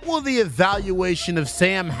what will the evaluation of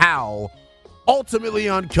Sam Howell ultimately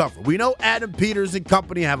uncover? We know Adam Peters and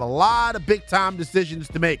company have a lot of big-time decisions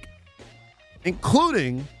to make,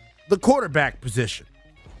 including the quarterback position.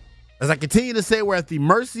 As I continue to say, we're at the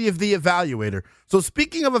mercy of the evaluator. So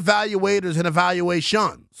speaking of evaluators and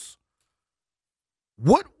evaluations,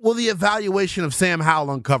 what will the evaluation of Sam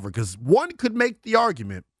Howell uncover? Because one could make the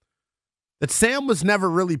argument that Sam was never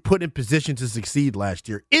really put in position to succeed last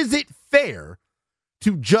year. Is it fair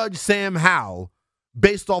to judge Sam Howell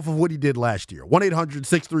based off of what he did last year?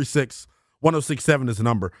 1-800-636-1067 is the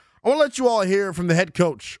number. I want to let you all hear from the head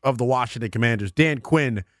coach of the Washington Commanders, Dan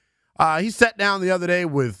Quinn. He sat down the other day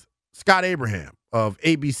with Scott Abraham of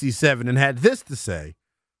ABC7 and had this to say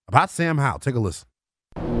about Sam Howell. Take a listen.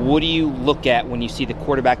 What do you look at when you see the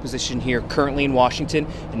quarterback position here currently in Washington,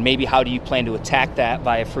 and maybe how do you plan to attack that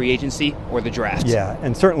via free agency or the draft? Yeah,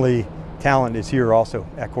 and certainly talent is here also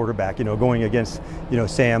at quarterback. Going against,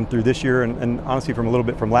 Sam through this year and honestly from a little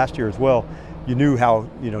bit from last year as well. You knew how,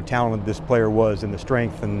 talented this player was and the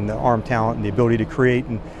strength and the arm talent and the ability to create,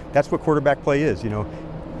 and that's what quarterback play is,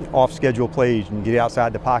 off-schedule plays and get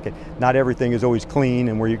outside the pocket. Not everything is always clean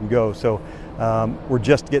and where you can go. So we're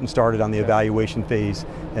just getting started on the evaluation phase.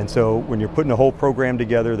 And so when you're putting a whole program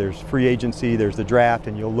together, there's free agency, there's the draft,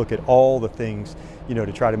 and you'll look at all the things,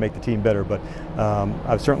 to try to make the team better. But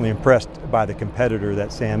I was certainly impressed by the competitor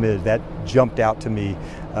that Sam is. That jumped out to me,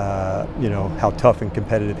 how tough and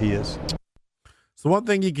competitive he is. So one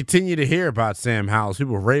thing you continue to hear about Sam Howell is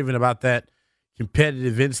people raving about that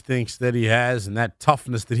competitive instincts that he has and that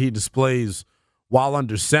toughness that he displays while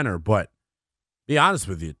under center. But be honest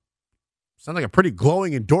with you, sounds like a pretty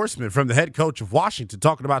glowing endorsement from the head coach of Washington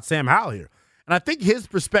talking about Sam Howell here. And I think his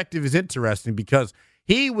perspective is interesting because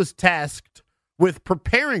he was tasked with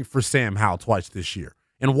preparing for Sam Howell twice this year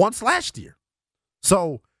and once last year.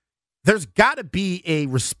 So there's got to be a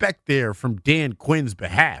respect there from Dan Quinn's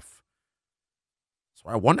behalf. So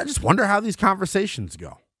I just wonder how these conversations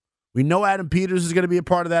go. We know Adam Peters is going to be a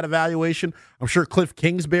part of that evaluation. I'm sure Cliff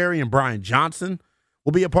Kingsbury and Brian Johnson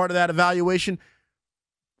will be a part of that evaluation.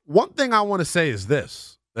 One thing I want to say is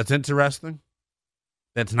this that's interesting,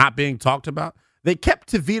 that's not being talked about. They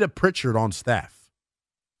kept Tavita Pritchard on staff.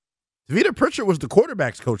 Tavita Pritchard was the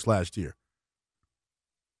quarterback's coach last year.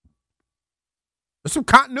 There's some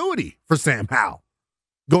continuity for Sam Howell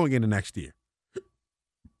going into next year.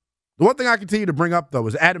 The one thing I continue to bring up, though,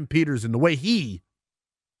 is Adam Peters and the way he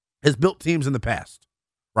has built teams in the past,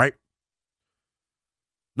 right?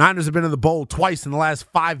 Niners have been in the bowl twice in the last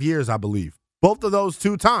 5 years, I believe. Both of those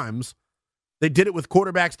 2 times, they did it with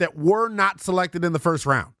quarterbacks that were not selected in the first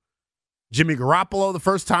round. Jimmy Garoppolo the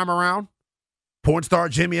first time around, porn star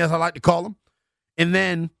Jimmy, as I like to call him, and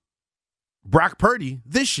then Brock Purdy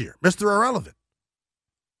this year, Mr. Irrelevant.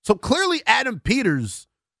 So clearly Adam Peters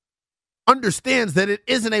understands that it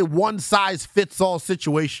isn't a one-size-fits-all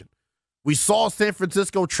situation. We saw San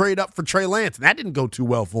Francisco trade up for Trey Lance, and that didn't go too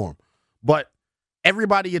well for him. But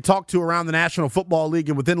everybody you talk to around the National Football League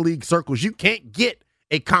and within league circles, you can't get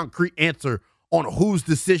a concrete answer on whose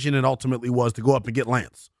decision it ultimately was to go up and get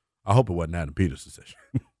Lance. I hope it wasn't Adam Peters' decision.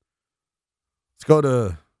 Let's go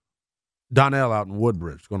to Donnell out in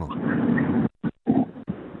Woodbridge. What's going on?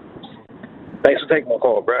 Thanks for taking my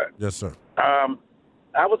call, Brad. Yes, sir. I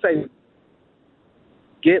would say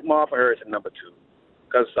get Marvin Harrison number 2.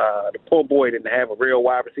 Because the poor boy didn't have a real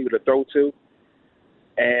wide receiver to throw to,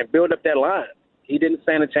 and build up that line. He didn't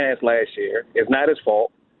stand a chance last year. It's not his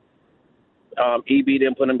fault. EB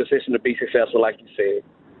didn't put him in position to be successful, like you said.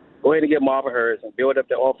 Go ahead and get Marvin Harrison, build up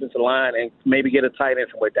the offensive line, and maybe get a tight end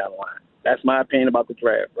somewhere down the line. That's my opinion about the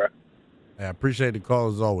draft, bro. I appreciate the call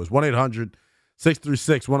as always.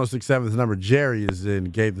 1-800-636-1067 is the number. Jerry is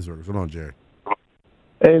in Gaithersburg. What's going on, Jerry?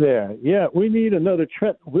 Hey there. Yeah, we need another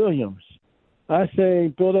Trent Williams. I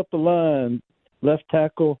say build up the line, left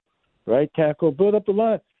tackle, right tackle, build up the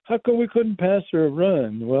line. How come we couldn't pass or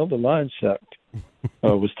run? Well, the line sucked.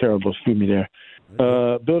 Oh, it was terrible. Excuse me there.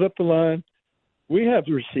 Build up the line. We have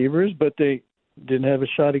receivers, but they didn't have a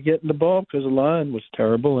shot at getting the ball because the line was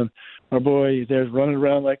terrible. And our boy there's running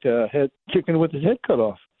around like a head chicken with his head cut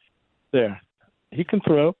off there. He can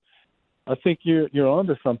throw. I think you're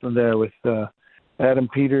onto something there with Adam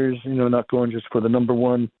Peters, not going just for the number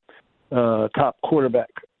one top quarterback.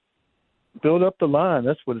 Build up the line.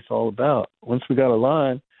 That's what it's all about. Once we got a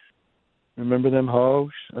line, remember them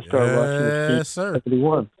Hogs? I started watching this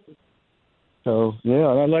 71. So, yeah,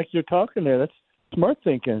 I like your talking there. That's smart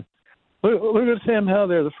thinking. Look at Sam Howell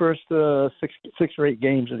there, the first 6 or 8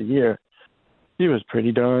 games of the year. He was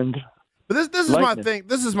pretty darned. But this is my thing.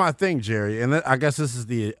 This is my thing, Jerry, and I guess this is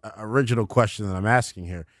the original question that I'm asking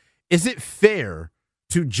here. Is it fair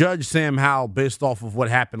to judge Sam Howell based off of what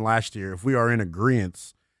happened last year if we are in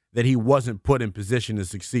agreement that he wasn't put in position to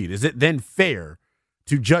succeed? Is it then fair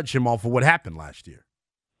to judge him off of what happened last year?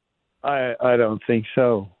 I don't think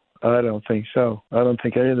so. I don't think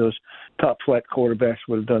any of those top flight quarterbacks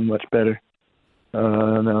would have done much better.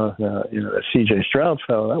 That C.J. Stroud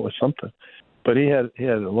fellow, that was something. But he had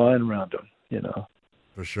a line around him,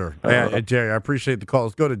 For sure. Hey, Jerry, I appreciate the call.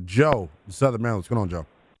 Let's go to Joe in Southern Maryland. What's going on, Joe?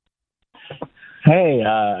 Hey,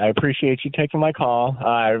 I appreciate you taking my call.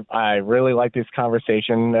 I really like this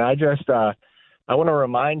conversation. And I want to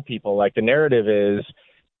remind people, the narrative is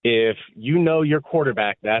if you know your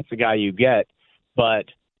quarterback, that's the guy you get. But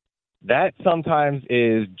that sometimes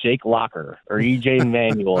is Jake Locker or E.J.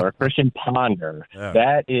 Manuel or Christian Ponder. Yeah.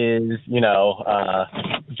 That is,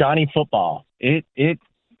 Johnny Football.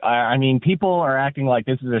 I mean, people are acting like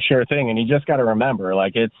this is a sure thing, and you just got to remember,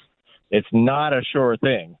 it's not a sure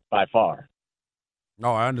thing by far.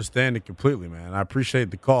 No, I understand it completely, man. I appreciate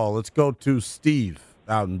the call. Let's go to Steve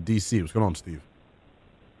out in D.C. What's going on, Steve?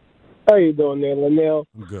 How you doing there, Lynnell?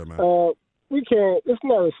 I'm good, man. It's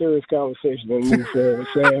not a serious conversation to move forward,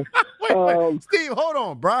 Sam. Wait, Steve, hold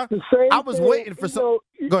on, bro. I was waiting for some.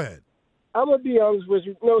 Go ahead. I'm going to be honest with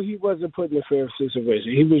you. No, he wasn't put in a fair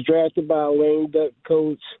situation. He was drafted by a lame duck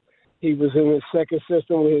coach. He was in his second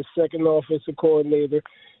system with his second offensive coordinator,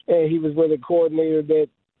 and he was with a coordinator that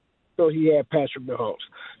thought he had Patrick Mahomes.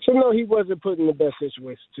 So, no, he wasn't put in the best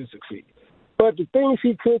situation to succeed. But the things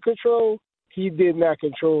he could control, he did not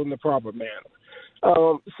control in the proper manner.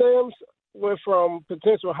 Sam's went from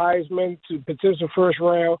potential Heisman to potential first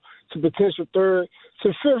round to potential third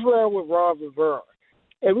to fifth round with Ron Rivera.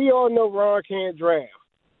 And we all know Ron can't draft.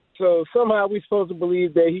 So somehow we're supposed to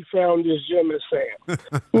believe that he found this gem in Sam.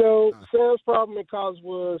 Sam's problem in college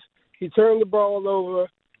was he turned the ball over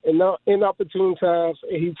in inopportune times,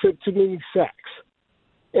 and he took too many sacks.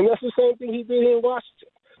 And that's the same thing he did in Washington.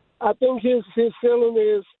 I think his ceiling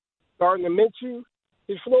is Gardner Minshew.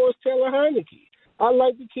 His floor is Taylor Heineke. I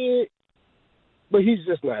like the kid, but he's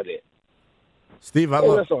just not it. Steve,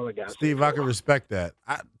 that's all I got. Steve, I can respect that.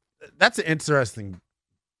 That's an interesting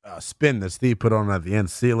spin that Steve put on at the end,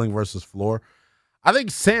 ceiling versus floor. I think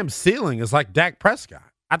Sam's ceiling is like Dak Prescott.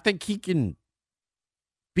 I think he can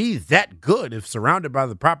be that good if surrounded by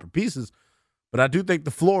the proper pieces, but I do think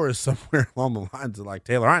the floor is somewhere along the lines of like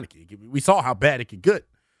Taylor Heineke. We saw how bad it could get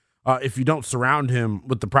if you don't surround him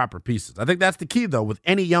with the proper pieces. I think that's the key, though, with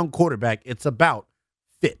any young quarterback. It's about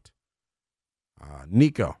fit.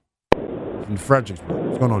 Nico from Fredericksburg.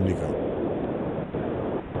 What's going on, Nico?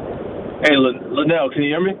 Hey, Lynnell, can you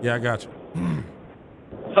hear me? Yeah, I got you.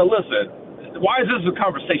 So listen, why is this a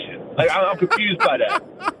conversation? I'm confused by that.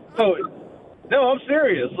 No, I'm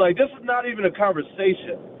serious. This is not even a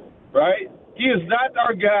conversation, right? He is not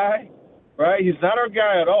our guy, right? He's not our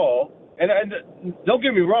guy at all. And don't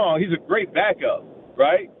get me wrong, he's a great backup,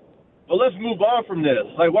 right? But let's move on from this.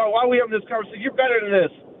 Why are we having this conversation? You're better than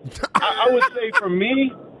this. I would say for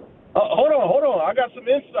me, hold on. I got some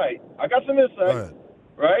insight.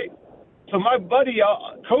 Right? So my buddy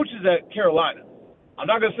coaches at Carolina. I'm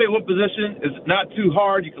not going to say what position. It's not too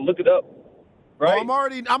hard. You can look it up. Right? Oh, I'm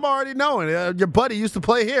already knowing. Your buddy used to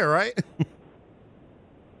play here, right?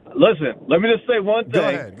 Listen, let me just say one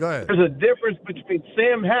thing. Go ahead. There's a difference between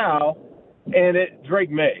Sam Howell and Drake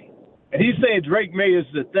May. And he's saying Drake May is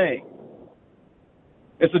the thing.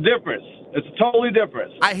 It's a difference. It's a totally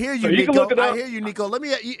difference. I hear you, Nico. Let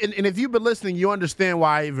me, and if you've been listening, you understand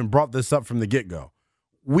why I even brought this up from the get-go.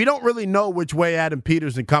 we don't really know which way Adam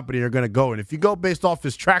Peters and company are going to go. And if you go based off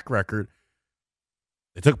his track record,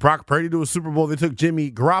 they took Brock Purdy to a Super Bowl. They took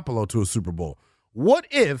Jimmy Garoppolo to a Super Bowl. What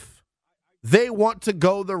if they want to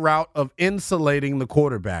go the route of insulating the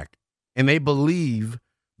quarterback and they believe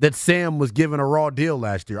that Sam was given a raw deal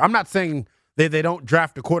last year? I'm not saying they don't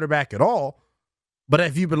draft a quarterback at all, but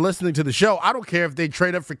if you've been listening to the show, I don't care if they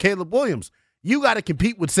trade up for Caleb Williams. You got to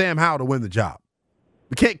compete with Sam Howell to win the job.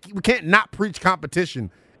 We can't not preach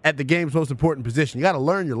competition at the game's most important position. You got to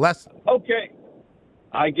learn your lesson. Okay,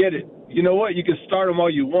 I get it. You know what? You can start them all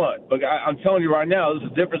you want, but I'm telling you right now,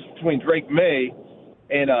 there's a difference between Drake May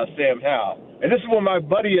and Sam Howell. And this is what my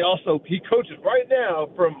buddy he coaches right now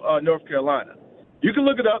from North Carolina. You can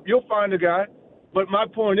look it up. You'll find the guy. But my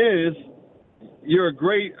point is, you're a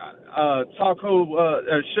great taco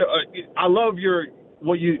show. I love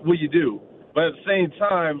what you do, but at the same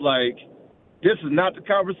time, like, this is not the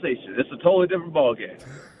conversation. It's a totally different ballgame.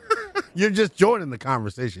 You're just joining the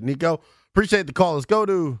conversation, Nico. Appreciate the call. Let's go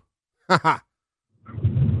to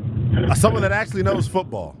someone that actually knows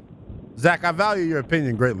football. Zach, I value your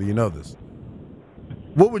opinion greatly. You know this.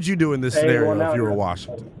 What would you do in this scenario if you were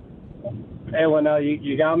Washington? Hey, Lynnell,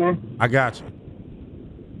 you got me? I got you.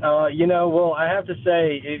 Well, I have to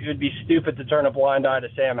say it would be stupid to turn a blind eye to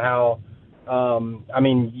Sam Howell.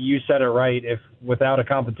 You said it right. If without a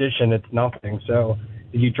competition, it's nothing. So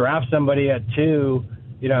if you draft somebody at 2,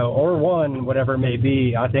 or 1, whatever it may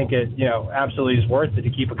be, I think it, absolutely is worth it to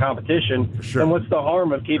keep a competition. Sure. And what's the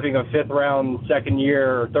harm of keeping a 5th round, 2nd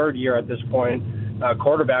year or 3rd year at this point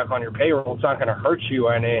quarterback on your payroll? It's not going to hurt you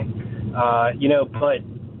any. But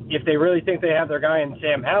if they really think they have their guy in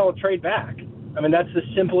Sam Howell, trade back. That's the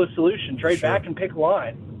simplest solution. Trade back and pick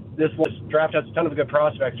line. This draft has a ton of good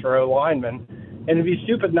prospects for O-linemen, and it'd be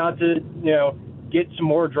stupid not to, get some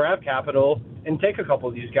more draft capital and take a couple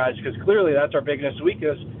of these guys, because clearly that's our biggest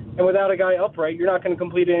weakness. And without a guy upright, you're not going to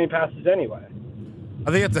complete any passes anyway.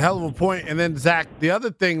 I think that's a hell of a point. And then, Zach, the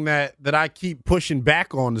other thing that I keep pushing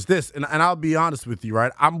back on is this, and I'll be honest with you,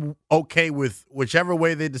 right? I'm okay with whichever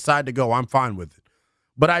way they decide to go. I'm fine with it.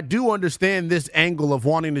 But I do understand this angle of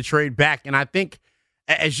wanting to trade back, and I think,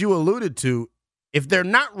 as you alluded to, if they're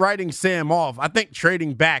not writing Sam off, I think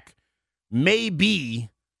trading back may be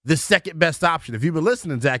the second best option. If you've been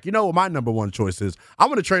listening, Zach, you know what my number one choice is. I'm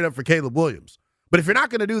going to trade up for Caleb Williams. But if you're not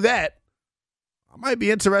going to do that, I might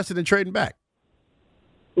be interested in trading back.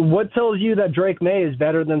 What tells you that Drake May is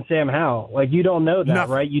better than Sam Howell? Like, you don't know that,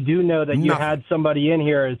 Nothing. right? You do know that you had somebody in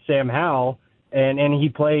here as Sam Howell, and he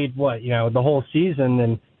played, the whole season.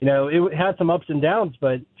 And, it had some ups and downs,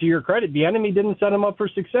 but to your credit, the enemy didn't set him up for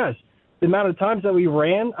success. The amount of times that we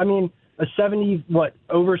ran, over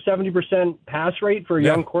 70% pass rate for a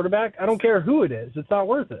young quarterback, I don't care who it is. It's not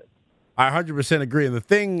worth it. I 100% agree. And the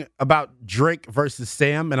thing about Drake versus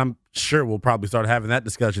Sam, and I'm sure we'll probably start having that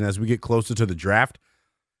discussion as we get closer to the draft,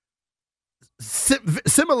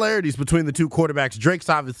 similarities between the two quarterbacks. Drake's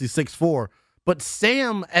obviously 6'4", but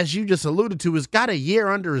Sam, as you just alluded to, has got a year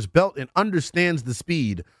under his belt and understands the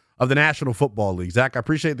speed of the National Football League. Zach, I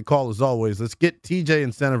appreciate the call as always. Let's get TJ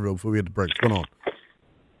in Centerville before we get to break. What's going on?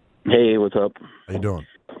 Hey, what's up? How you doing?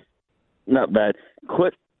 Not bad.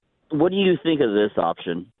 What do you think of this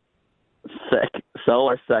option? Sell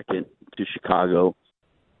our second to Chicago,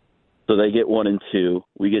 so they get 1 and 2.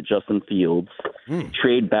 We get Justin Fields.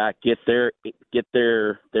 Trade back, get their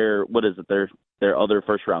what is it? Their other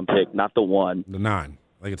first round pick, not the 1. The 9.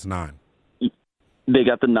 I think it's 9. They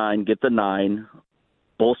got the 9. Get the 9.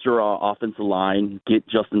 Bolster our offensive line. Get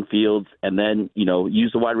Justin Fields, and then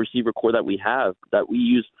use the wide receiver core that we have that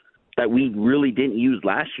we really didn't use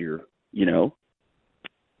last year.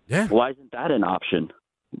 Yeah. Why isn't that an option?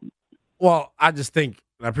 Well, I just think,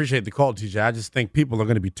 I appreciate the call, TJ. I just think people are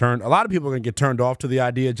going to be a lot of people are going to get turned off to the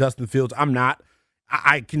idea of Justin Fields. I'm not.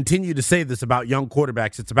 I continue to say this about young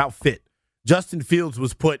quarterbacks. It's about fit. Justin Fields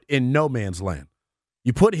was put in no man's land.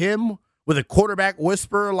 You put him with a quarterback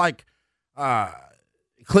whisperer like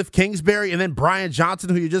Cliff Kingsbury and then Brian Johnson,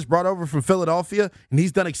 who you just brought over from Philadelphia, and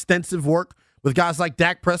he's done extensive work with guys like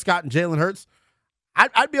Dak Prescott and Jalen Hurts.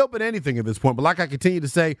 I'd be open to anything at this point, but like I continue to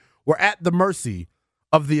say, we're at the mercy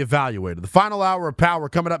of the evaluator. The final hour of power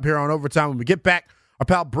coming up here on Overtime. When we get back, our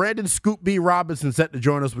pal Brandon Scoop B. Robinson set to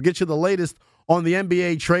join us. We'll get you the latest on the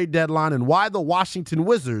NBA trade deadline and why the Washington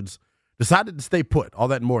Wizards decided to stay put. All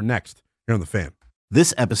that and more next here on The Fan.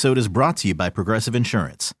 This episode is brought to you by Progressive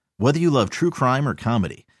Insurance. Whether you love true crime or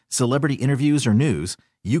comedy, celebrity interviews or news,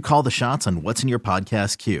 you call the shots on what's in your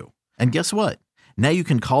podcast queue. And guess what? Now you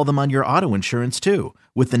can call them on your auto insurance too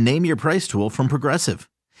with the Name Your Price tool from Progressive.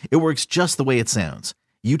 It works just the way it sounds.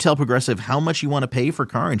 You tell Progressive how much you want to pay for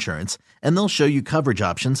car insurance, and they'll show you coverage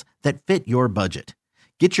options that fit your budget.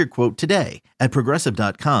 Get your quote today at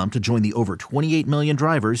Progressive.com to join the over 28 million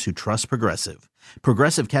drivers who trust Progressive.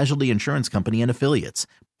 Progressive Casualty Insurance Company and Affiliates.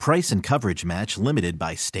 Price and coverage match limited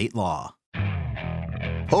by state law.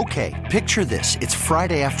 Okay, picture this. It's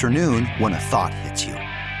Friday afternoon when a thought hits you.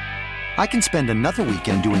 I can spend another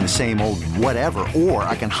weekend doing the same old whatever, or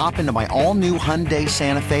I can hop into my all-new Hyundai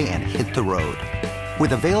Santa Fe and hit the road.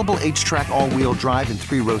 With available H-Track all-wheel drive and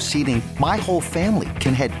 3-row seating, my whole family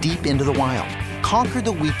can head deep into the wild. Conquer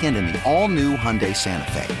the weekend in the all-new Hyundai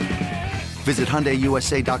Santa Fe. Visit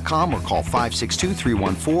HyundaiUSA.com or call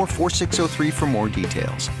 562-314-4603 for more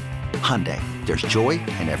details. Hyundai, there's joy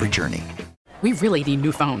in every journey. We really need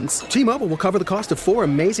new phones. T-Mobile will cover the cost of 4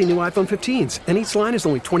 amazing new iPhone 15s, and each line is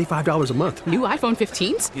only $25 a month. New iPhone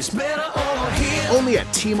 15s? It's better over here. Only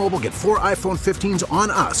at T-Mobile, get 4 iPhone 15s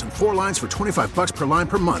on us and 4 lines for $25 per line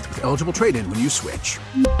per month with eligible trade-in when you switch.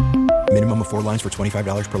 Minimum of 4 lines for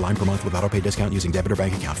 $25 per line per month with autopay discount using debit or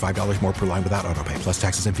bank account. $5 more per line without autopay, plus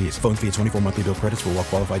taxes and fees. Phone fee at 24 monthly bill credits for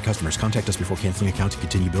well-qualified customers. Contact us before canceling account to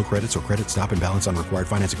continue bill credits or credit stop and balance on required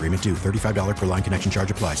finance agreement due. $35 per line connection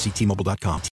charge applies. See T-Mobile.com.